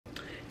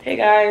Hey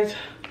guys,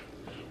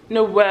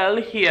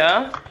 Noelle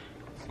here.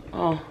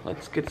 Oh,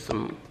 let's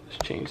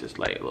change this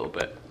light a little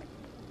bit.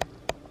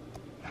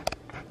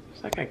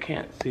 It's like I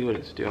can't see what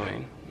it's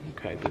doing.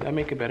 Okay, did that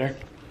make it better?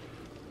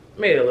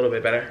 Made it a little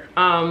bit better.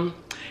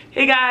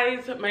 Hey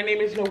guys, my name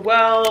is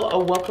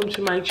Noelle. Welcome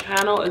to my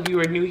channel. If you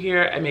are new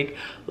here, I make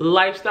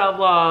lifestyle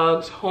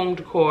vlogs, home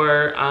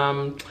decor,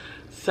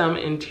 some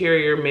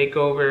interior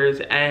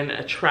makeovers,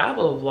 and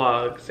travel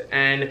vlogs.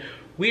 And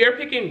we are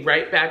picking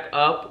right back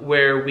up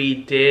where we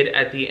did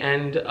at the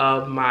end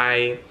of my,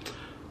 I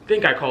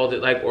think I called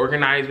it like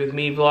Organize With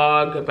Me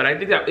vlog, but I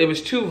think that it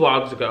was 2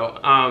 vlogs ago.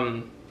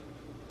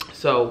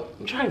 So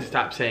I'm trying to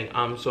stop saying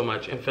so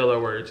much and filler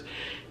words.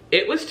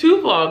 It was 2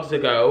 vlogs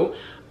ago.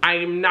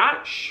 I'm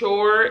not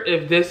sure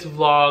if this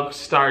vlog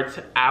starts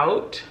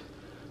out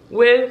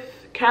with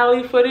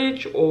Cali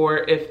footage or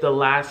if the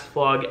last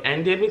vlog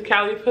ended with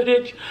Cali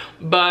footage,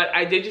 but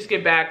I did just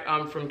get back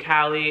from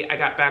Cali. I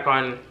got back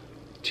on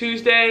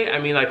Tuesday. I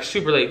mean, like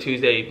super late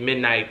Tuesday,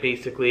 midnight,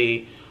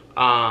 basically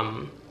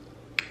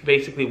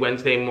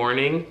Wednesday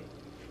morning,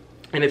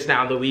 and it's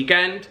now the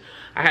weekend.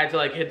 I had to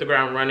like hit the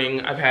ground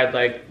running. I've had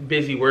like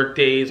busy work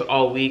days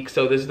all week,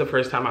 so this is the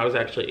first time I was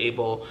actually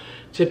able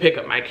to pick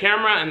up my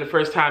camera and the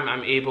first time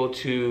I'm able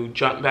to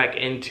jump back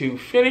into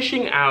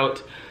finishing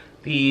out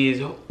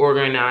these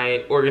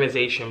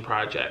organization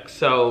projects.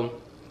 So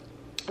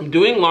I'm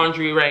doing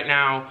laundry right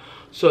now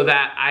so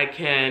that I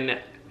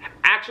can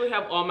actually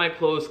have all my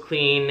clothes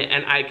clean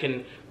and I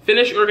can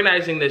finish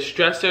organizing this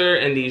dresser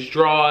and these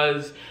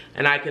drawers,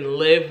 and I can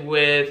live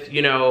with,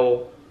 you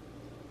know,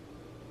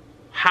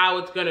 how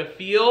it's gonna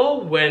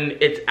feel when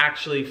it's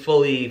actually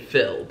fully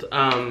filled.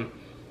 I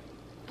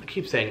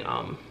keep saying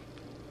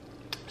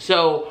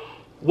So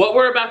what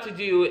we're about to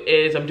do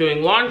is I'm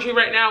doing laundry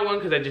right now. One,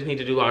 because I just need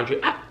to do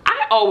laundry. I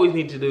always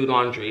need to do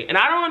laundry, and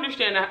I don't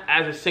understand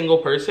as a single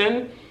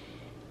person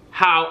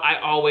how I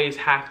always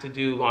have to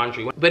do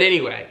laundry. But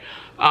anyway,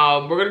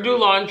 we're gonna do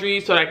laundry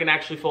so that I can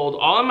actually fold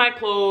all of my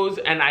clothes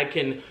and I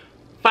can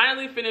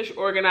finally finish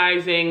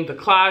organizing the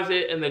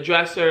closet and the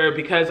dresser,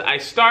 because I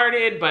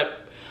started,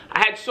 but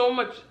I had so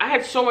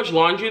much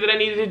laundry that I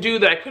needed to do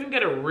that I couldn't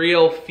get a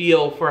real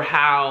feel for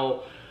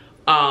how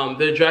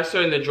the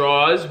dresser and the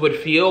drawers would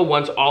feel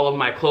once all of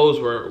my clothes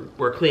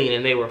were clean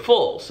and they were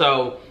full.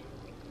 So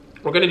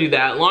we're gonna do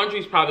that.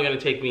 Laundry's probably gonna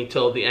take me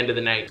till the end of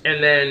the night.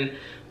 And then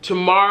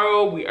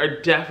tomorrow we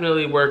are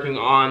definitely working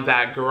on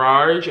that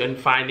garage and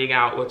finding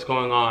out what's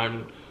going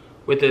on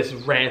with this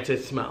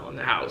rancid smell in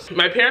the house.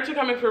 My parents are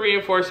coming for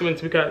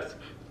reinforcements because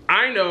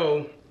I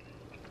know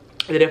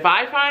that if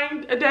I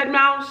find a dead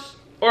mouse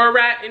or a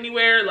rat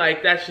anywhere,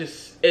 like that's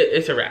just,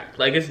 it's a wrap.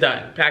 Like it's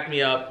done. Pack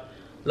me up,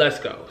 let's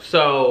go.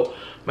 So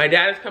my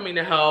dad is coming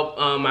to help.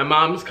 My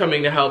mom's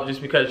coming to help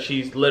just because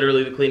she's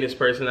literally the cleanest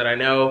person that I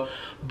know.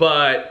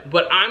 But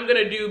what I'm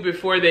gonna do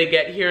before they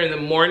get here in the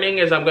morning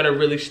is I'm gonna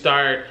really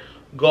start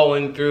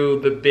going through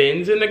the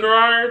bins in the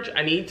garage.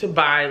 I need to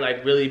buy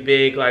like really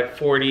big, like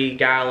 40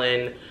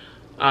 gallon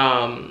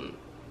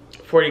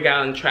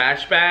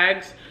trash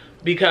bags,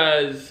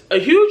 because a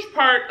huge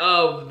part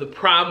of the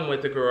problem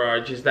with the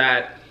garage is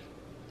that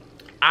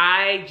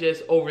I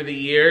just over the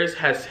years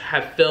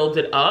have filled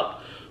it up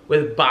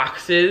with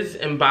boxes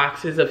and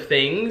boxes of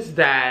things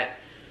that,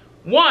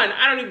 one,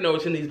 I don't even know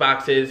what's in these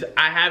boxes.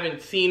 I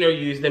haven't seen or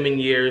used them in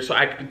years, so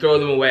I could throw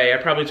them away. I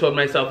probably told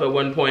myself at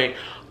one point,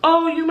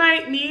 oh, you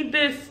might need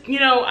this, you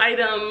know,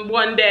 item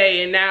one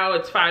day, and now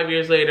it's 5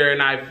 years later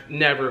and I've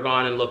never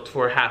gone and looked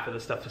for half of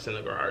the stuff that's in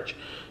the garage.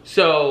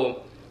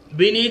 So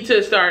we need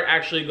to start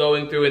actually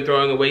going through and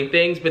throwing away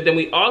things, but then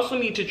we also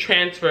need to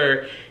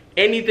transfer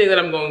anything that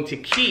I'm going to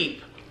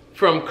keep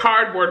from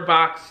cardboard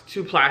box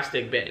to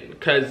plastic bin,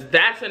 because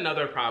that's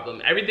another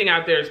problem. Everything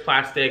out there is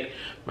plastic.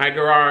 My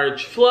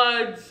garage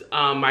floods,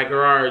 my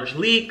garage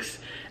leaks,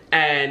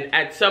 and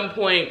at some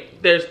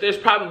point there's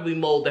probably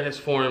mold that has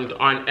formed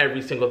on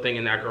every single thing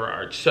in that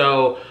garage.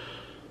 So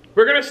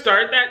we're gonna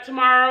start that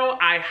tomorrow.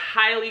 I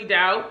highly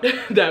doubt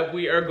that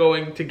we are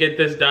going to get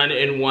this done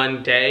in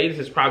one day. This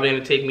is probably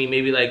gonna take me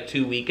maybe like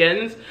 2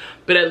 weekends,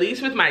 but at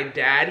least with my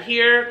dad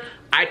here,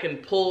 I can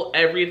pull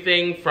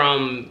everything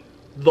from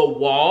the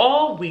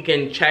wall. We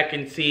can check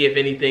and see if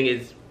anything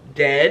is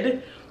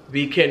dead.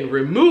 We can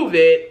remove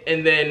it,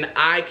 and then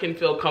I can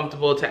feel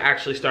comfortable to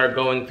actually start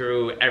going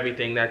through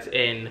everything that's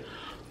in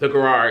the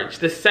garage.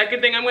 The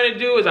second thing I'm gonna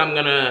do is I'm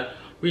gonna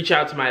reach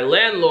out to my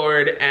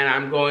landlord, and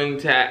I'm going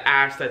to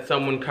ask that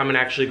someone come and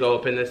actually go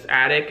up in this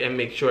attic and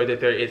make sure that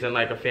there isn't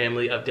like a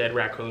family of dead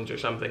raccoons or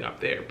something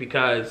up there,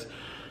 because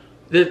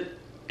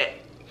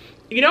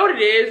you know what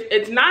it is?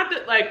 It's not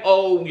that like,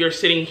 oh, you're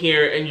sitting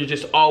here and you're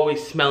just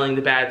always smelling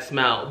the bad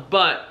smell,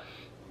 but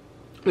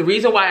the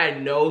reason why I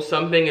know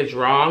something is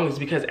wrong is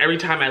because every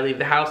time I leave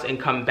the house and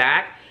come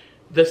back,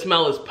 the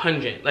smell is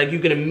pungent. Like you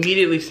can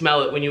immediately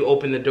smell it when you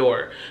open the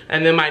door.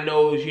 And then my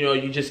nose, you know,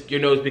 your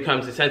nose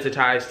becomes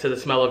desensitized to the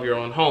smell of your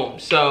own home.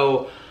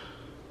 So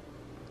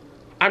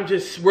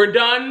we're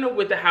done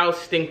with the house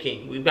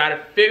stinking. We've got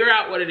to figure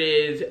out what it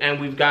is,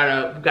 and we've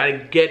got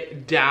to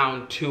get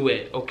down to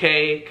it,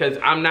 okay? Because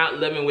I'm not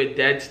living with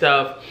dead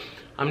stuff.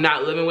 I'm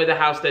not living with a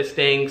house that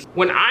stinks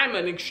when I'm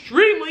an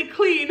extremely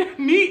clean,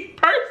 neat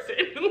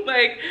person.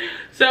 Like,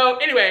 so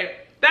anyway,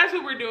 that's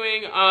what we're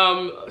doing.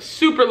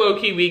 Super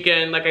low-key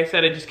weekend. Like I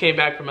said, I just came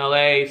back from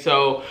LA.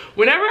 So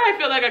whenever I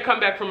feel like I come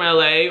back from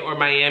LA or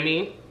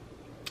Miami,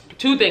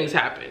 two things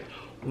happen.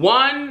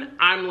 One,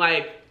 I'm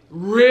like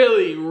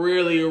really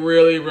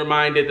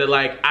reminded that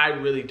like I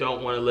really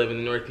don't want to live in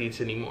the Northeast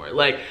anymore.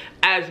 Like,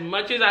 as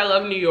much as I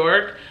love New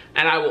York,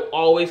 and I will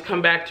always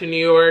come back to New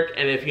York,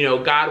 and if, you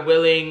know, God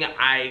willing,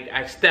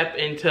 I step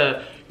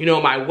into, you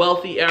know, my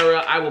wealthy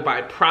era, I will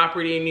buy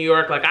property in New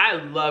York. Like, I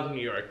love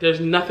New York.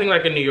 There's nothing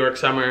like a New York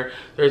summer.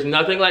 There's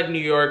nothing like New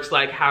York's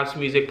like house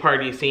music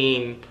party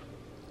scene,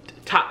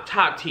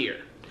 top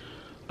tier.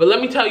 But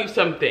let me tell you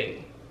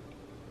something.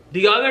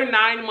 The other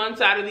 9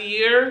 months out of the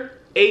year,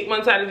 8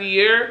 months out of the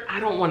year, I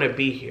don't want to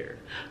be here.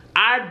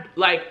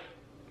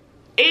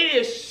 It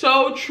is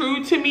so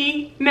true to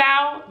me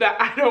now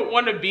that I don't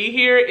want to be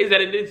here, is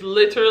that it is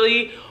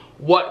literally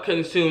what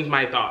consumes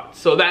my thoughts.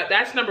 So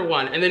that's number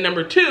one. And then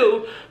number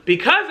two,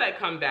 because I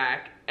come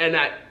back and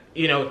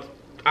you know,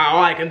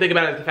 all I can think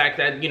about is the fact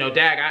that, you know,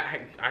 dag,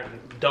 I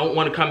don't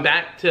want to come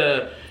back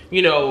to,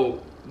 you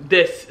know,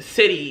 this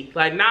city,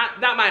 like not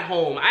my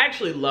home. I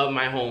actually love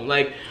my home.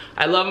 Like,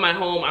 I love my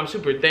home. I'm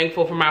super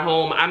thankful for my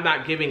home. I'm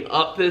not giving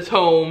up this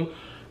home,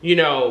 you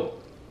know,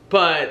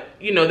 but,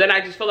 you know, then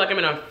I just feel like I'm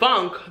in a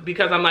funk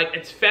because I'm like,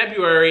 it's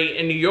February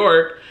in New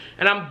York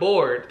and I'm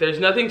bored. There's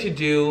nothing to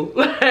do.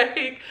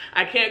 Like,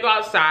 I can't go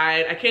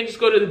outside. I can't just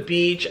go to the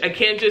beach. I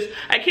can't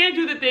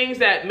do the things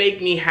that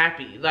make me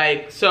happy.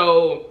 Like,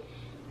 so,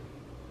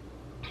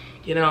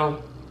 you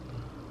know,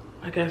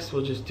 I guess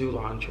we'll just do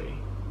laundry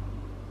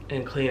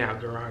and clean out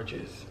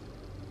garages.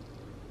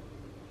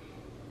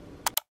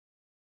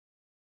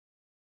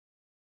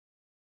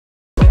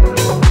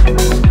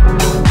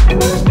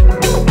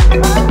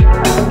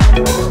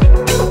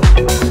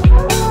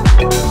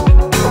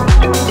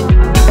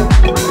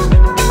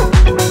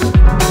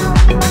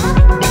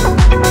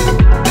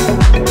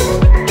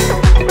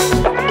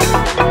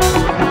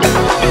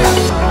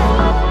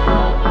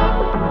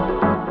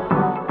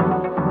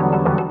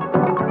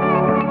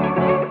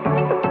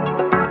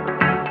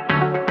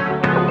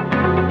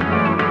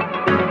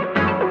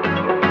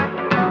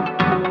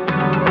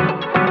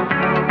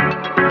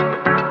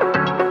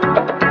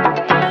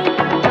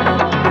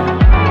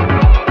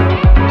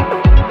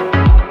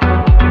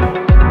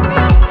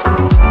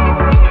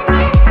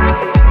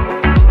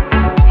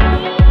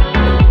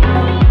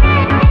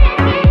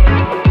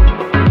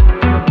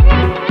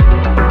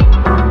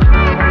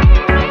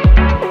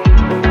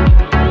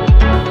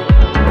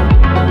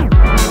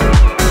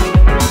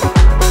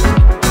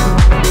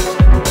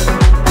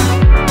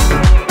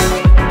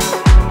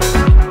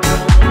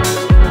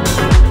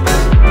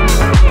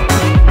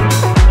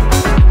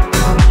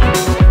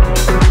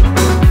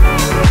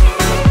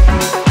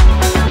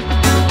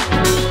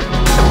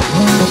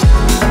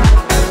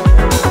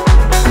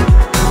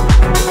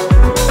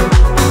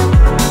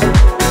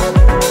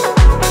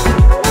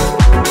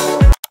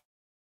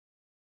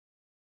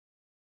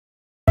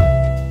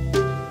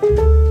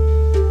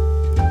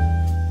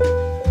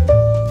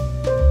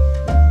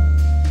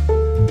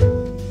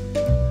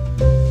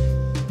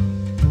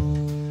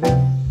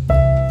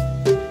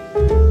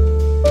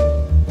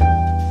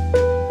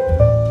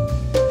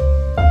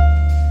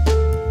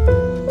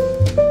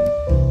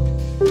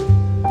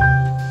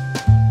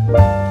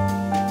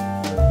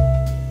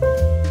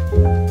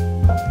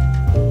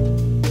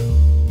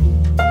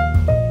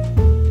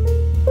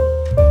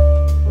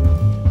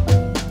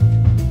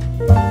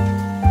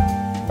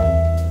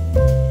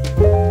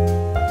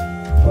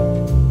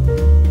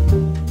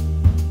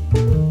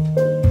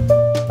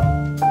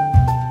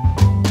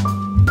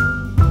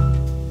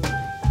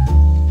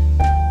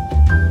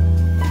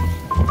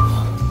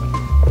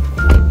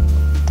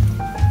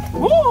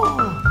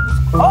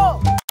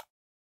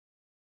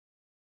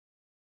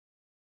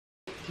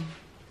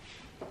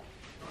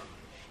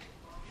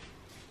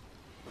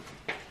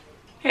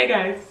 Hey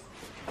guys,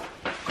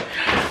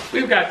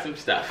 we've got some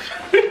stuff.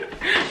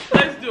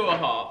 Let's do a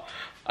haul.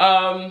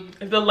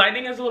 If the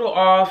lighting is a little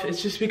off,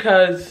 it's just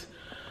because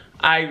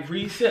I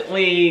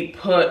recently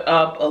put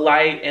up a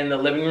light in the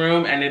living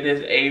room and it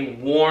is a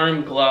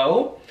warm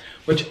glow,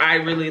 which I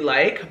really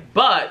like,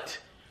 but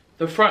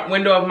the front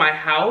window of my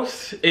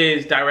house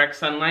is direct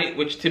sunlight,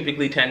 which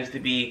typically tends to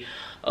be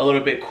a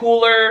little bit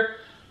cooler.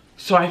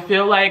 So I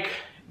feel like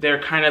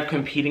they're kind of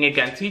competing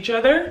against each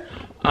other.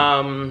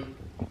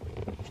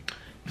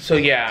 So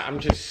yeah,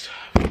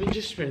 we've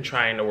just been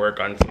trying to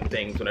work on some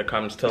things when it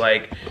comes to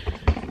like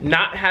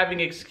not having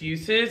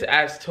excuses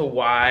as to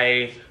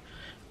why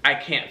I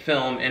can't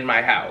film in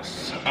my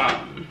house.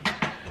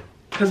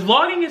 Because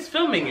vlogging is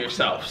filming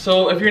yourself.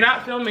 So if you're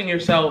not filming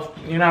yourself,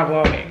 you're not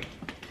vlogging.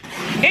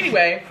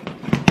 Anyway,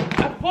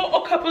 I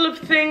bought a couple of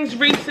things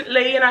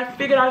recently and I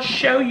figured I'd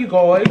show you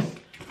guys.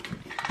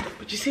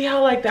 But you see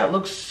how like that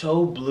looks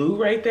so blue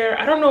right there?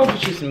 I don't know if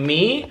it's just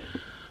me.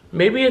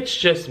 Maybe it's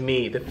just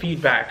me, the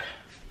feedback.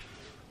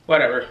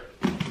 Whatever.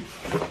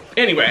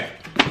 Anyway,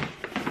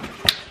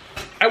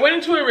 I went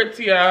into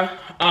Aritzia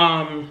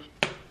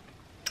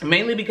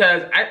mainly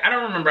because I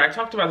don't remember. I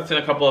talked about this in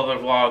a couple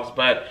other vlogs,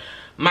 but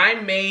my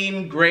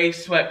main gray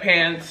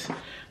sweatpants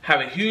have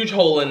a huge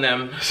hole in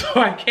them, so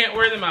I can't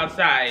wear them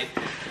outside.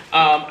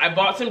 I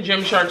bought some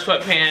Gymshark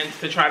sweatpants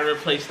to try to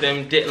replace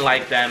them, didn't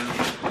like them.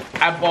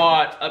 I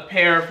bought a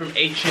pair from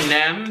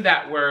H&M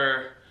that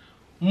were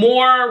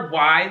more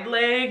wide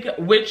leg,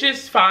 which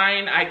is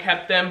fine, I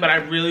kept them, but I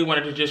really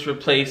wanted to just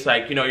replace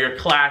like, you know, your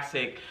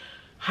classic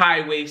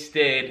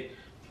high-waisted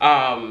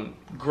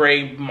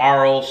gray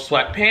marl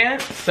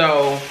sweatpants.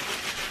 So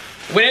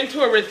went into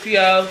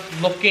Aritzia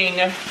looking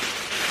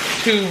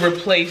to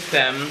replace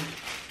them,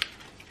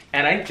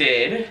 and I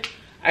did.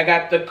 I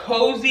got the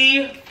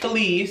Cozy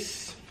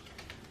Fleece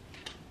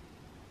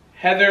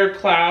Heather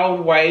Cloud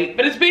White,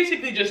 but it's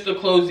basically just the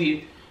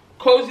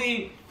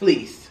Cozy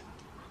Fleece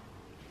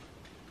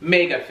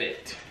Mega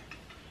Fit.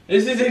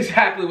 This is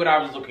exactly what I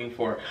was looking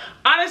for.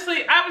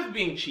 Honestly, I was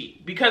being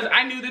cheap because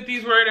I knew that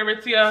these were at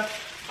Aritzia.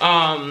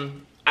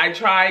 I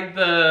tried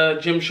the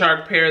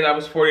Gymshark pair that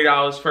was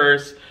 $40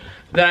 first.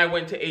 Then I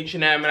went to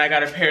H&M and I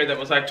got a pair that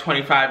was like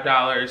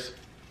 $25.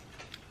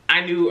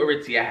 I knew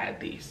Aritzia had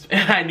these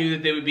and I knew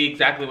that they would be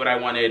exactly what I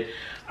wanted.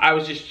 I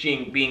was just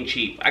being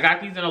cheap. I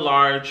got these in a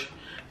large,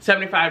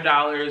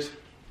 $75.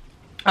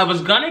 I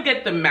was gonna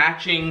get the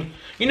matching,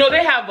 you know,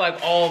 they have like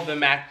all of the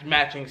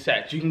matching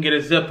sets. You can get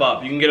a zip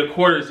up, you can get a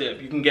quarter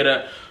zip, you can get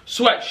a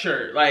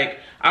sweatshirt. Like,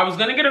 I was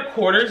gonna get a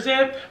quarter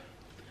zip,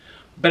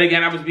 but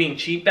again, I was being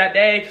cheap that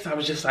day because I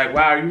was just like,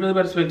 wow, are you really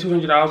about to spend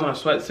 $200 on a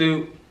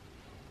sweatsuit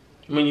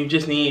when you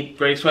just need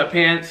gray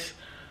sweatpants?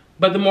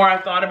 But the more I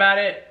thought about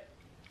it,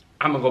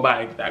 I'm gonna go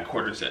buy that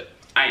quarter zip.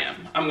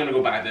 I'm gonna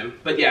go buy them.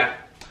 But yeah,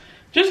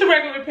 just a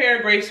regular pair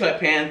of gray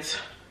sweatpants.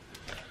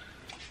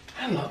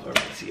 I love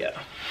Aritzia.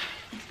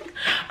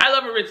 I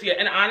love Aritzia,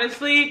 and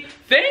honestly,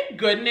 thank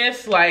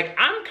goodness, like,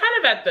 I'm kind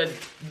of at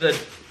the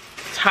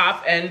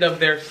top end of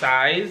their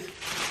sizes.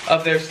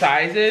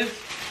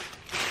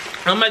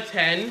 I'm a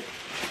 10,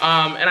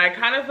 and I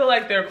kind of feel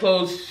like their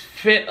clothes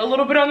fit a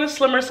little bit on the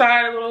slimmer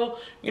side, a little,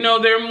 you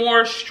know, they're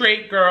more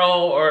straight girl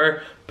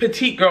or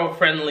petite girl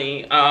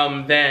friendly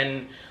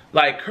than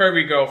like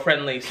curvy girl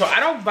friendly. So I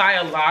don't buy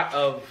a lot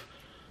of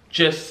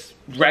just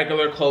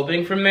regular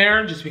clothing from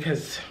there just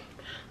because,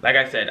 like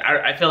I said,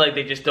 I feel like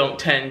they just don't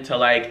tend to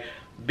like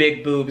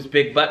big boobs,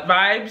 big butt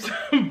vibes.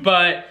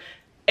 But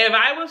if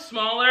I was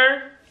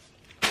smaller,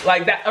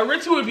 like that,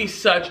 Aritzia would be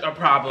such a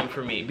problem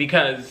for me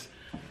because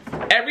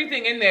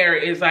everything in there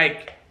is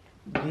like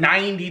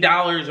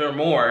 $90 or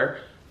more.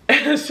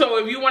 So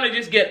if you want to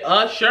just get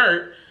a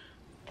shirt,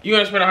 you're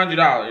gonna spend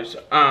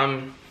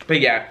 $100.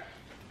 But yeah.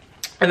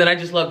 And then I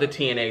just love the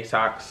TNA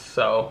socks.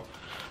 So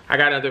I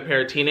got another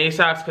pair of TNA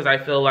socks because I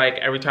feel like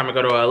every time I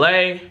go to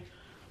LA,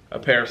 a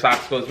pair of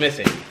socks goes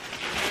missing.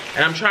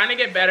 And I'm trying to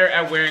get better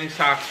at wearing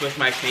socks with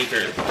my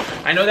sneakers.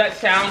 I know that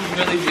sounds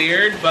really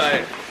weird,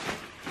 but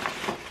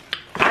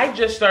I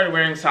just started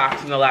wearing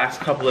socks in the last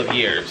couple of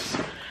years.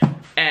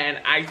 And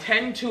I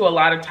tend to, a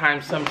lot of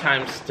times,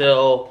 sometimes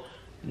still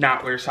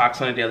not wear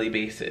socks on a daily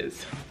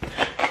basis.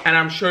 And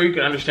I'm sure you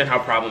can understand how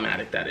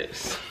problematic that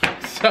is.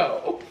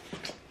 So,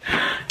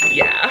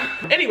 yeah.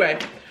 Anyway,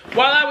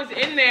 while I was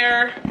in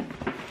there,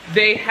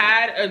 they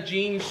had a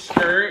jean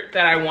skirt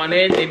that I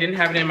wanted. They didn't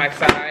have it in my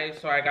size,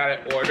 so I got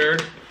it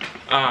ordered.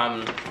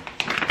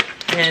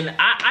 And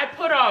I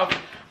put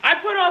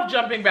off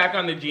jumping back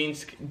on the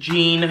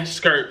jean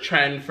skirt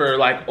trend for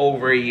like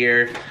over a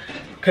year.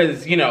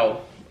 Cause you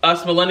know,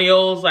 us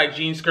millennials like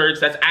jean skirts,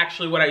 that's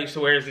actually what I used to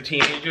wear as a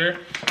teenager.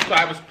 So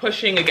I was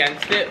pushing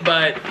against it,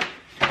 but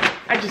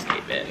I just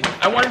gave in.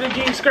 I wanted a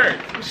jean skirt.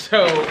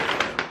 So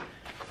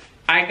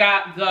I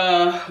got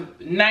the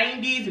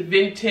 90s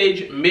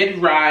vintage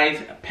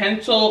mid-rise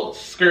pencil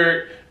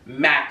skirt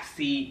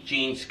maxi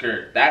jean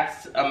skirt.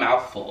 That's a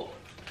mouthful.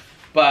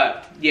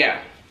 But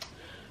yeah,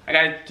 I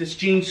got this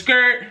jean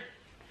skirt.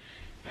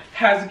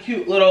 Has a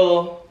cute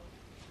little,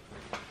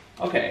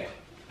 okay.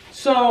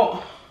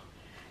 So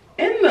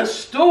in the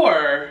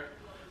store,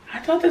 I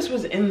thought this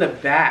was in the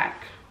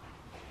back.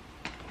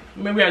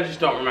 Maybe I just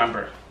don't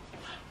remember.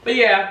 But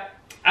yeah,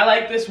 I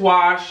like this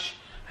wash.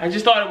 I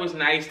just thought it was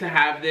nice to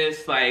have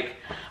this. Like,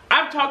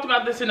 I've talked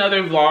about this in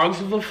other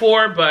vlogs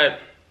before, but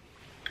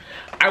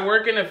I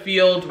work in a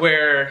field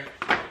where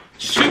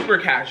super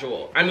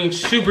casual. I mean,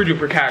 super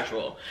duper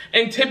casual.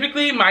 And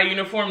typically my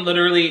uniform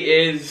literally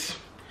is,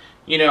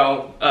 you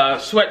know, a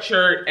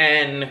sweatshirt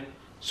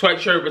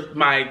with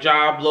my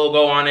job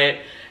logo on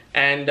it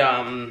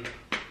and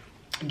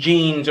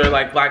jeans or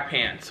like black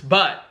pants.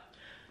 But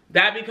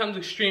that becomes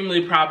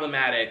extremely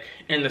problematic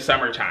in the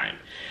summertime.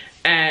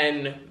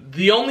 And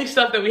the only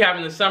stuff that we have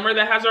in the summer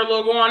that has our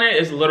logo on it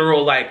is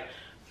literal like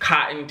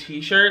cotton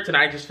t-shirts, and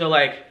I just feel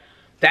like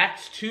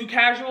that's too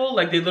casual.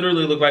 Like, they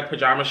literally look like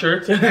pajama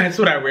shirts, and that's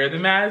what I wear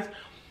them as.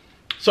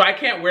 So I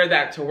can't wear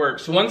that to work.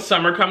 So once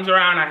summer comes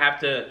around, I have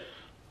to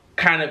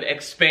kind of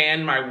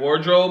expand my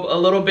wardrobe a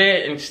little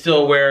bit and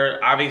still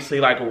wear obviously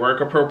like work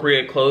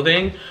appropriate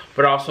clothing,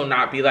 but also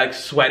not be like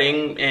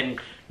sweating in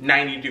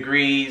 90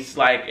 degrees,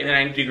 like in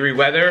 90-degree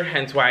weather,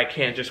 hence why I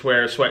can't just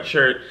wear a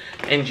sweatshirt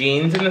and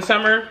jeans in the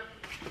summer.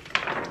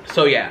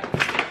 So yeah,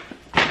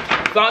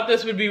 thought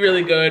this would be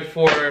really good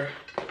for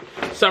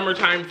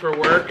summertime for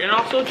work and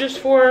also just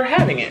for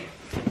having it.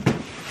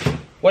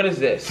 What is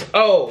this?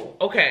 Oh,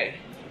 okay.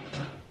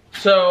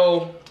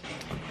 So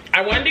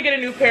I wanted to get a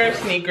new pair of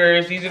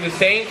sneakers. These are the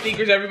same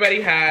sneakers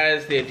everybody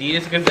has, the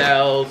Adidas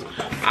Gazelles.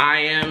 I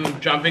am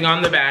jumping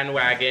on the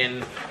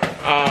bandwagon.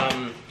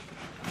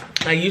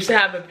 I used to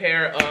have a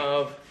pair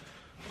of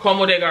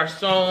Como des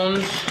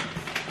Garçons.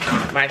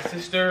 My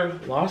sister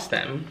lost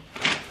them.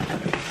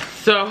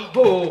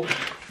 So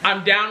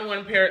I'm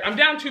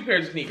down two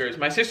pairs of sneakers.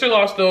 My sister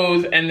lost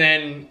those, and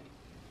then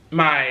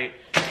my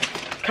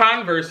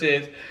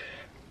Converses,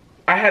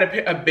 I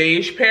had a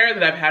beige pair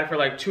that I've had for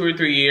like 2 or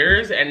 3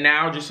 years, and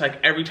now just like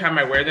every time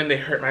I wear them, they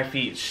hurt my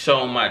feet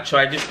so much. So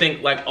I just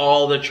think like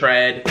all the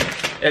tread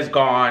is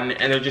gone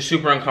and they're just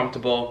super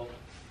uncomfortable.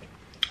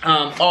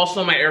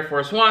 Also my Air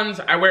Force Ones,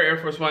 I wear Air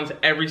Force Ones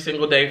every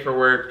single day for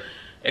work,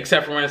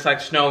 except for when it's like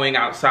snowing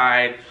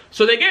outside.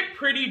 So they get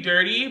pretty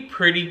dirty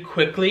pretty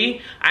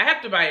quickly. I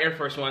have to buy Air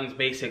Force Ones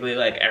basically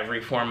like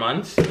every 4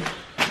 months.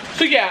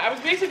 So yeah, I was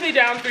basically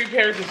down 3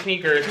 pairs of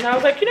sneakers, and I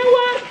was like, you know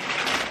what?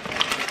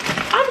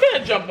 I'm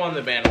gonna jump on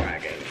the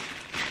bandwagon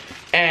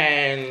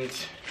and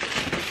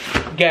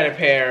get a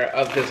pair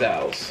of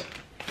Gazelles.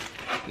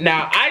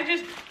 Now, I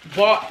just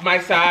bought my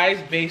size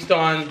based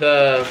on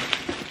the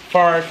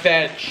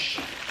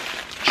Farfetch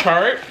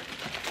chart,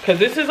 because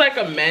this is like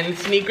a men's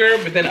sneaker,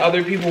 but then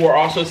other people were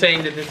also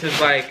saying that this is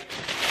like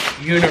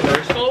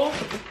universal.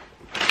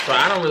 So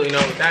I don't really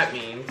know what that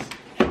means,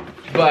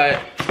 but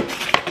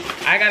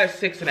I got a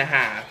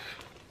 6.5.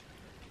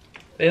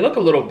 They look a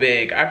little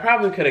big. I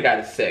probably could have got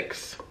a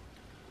 6,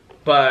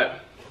 but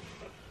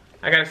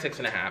I got a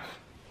 6.5.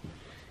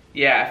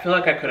 Yeah, I feel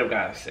like I could have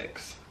got a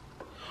 6.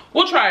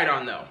 We'll try it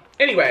on though.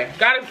 Anyway,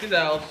 got a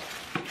Gazelles.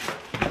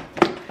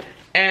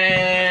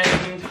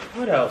 And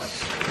what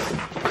else?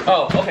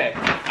 Oh, okay.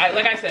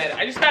 Like I said,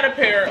 I just got a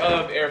pair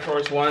of Air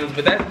Force Ones,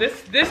 but I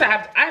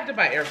have to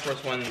buy Air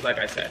Force Ones, like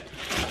I said,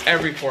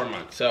 every 4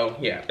 months. So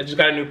yeah, I just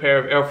got a new pair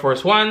of Air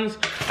Force Ones.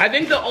 I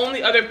think the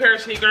only other pair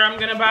of sneaker I'm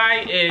gonna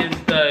buy is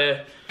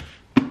the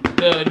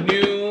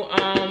new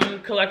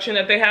collection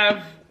that they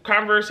have,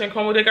 Converse and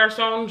Como des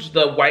Garçons,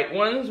 the white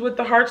ones with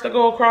the hearts that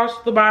go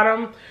across the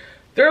bottom.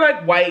 They're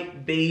like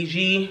white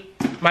beigey.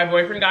 My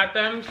boyfriend got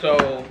them,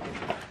 so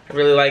I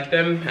really like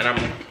them, and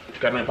I'm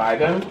gonna buy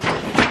them.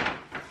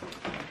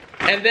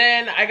 And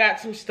then I got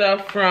some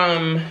stuff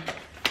from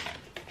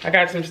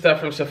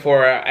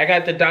Sephora. I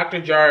got the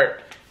Dr. Jart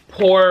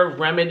Pore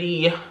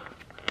Remedy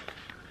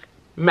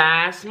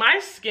mask. My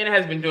skin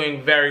has been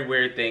doing very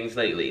weird things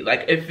lately.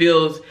 Like, it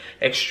feels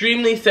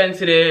extremely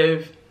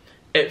sensitive.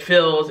 It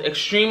feels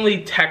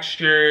extremely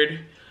textured.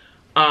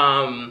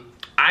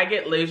 I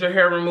get laser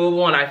hair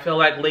removal, and I feel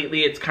like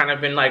lately it's kind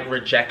of been like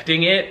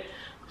rejecting it.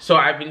 So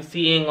I've been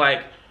seeing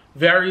like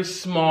very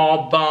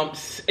small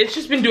bumps. It's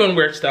just been doing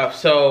weird stuff.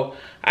 So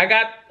I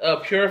got a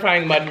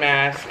purifying mud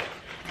mask.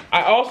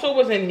 I also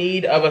was in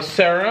need of a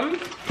serum.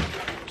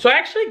 So I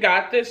actually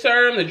got this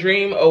serum, the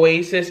Dream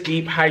Oasis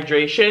Deep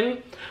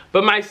Hydration.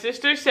 But my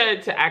sister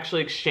said to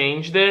actually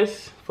exchange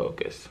this.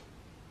 Focus.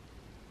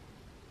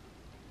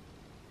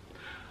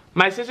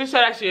 My sister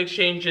said actually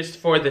exchange this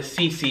for the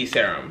CC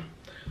serum.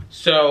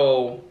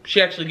 So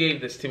she actually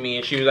gave this to me,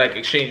 and she was like,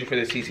 exchange it for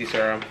the CC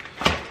serum.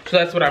 So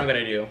that's what I'm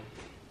gonna do.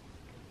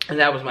 And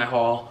that was my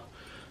haul.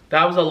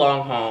 That was a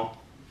long haul.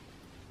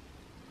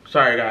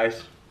 Sorry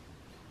guys.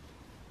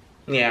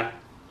 Yeah.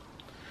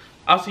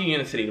 I'll see you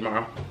in the city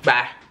tomorrow.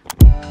 Bye.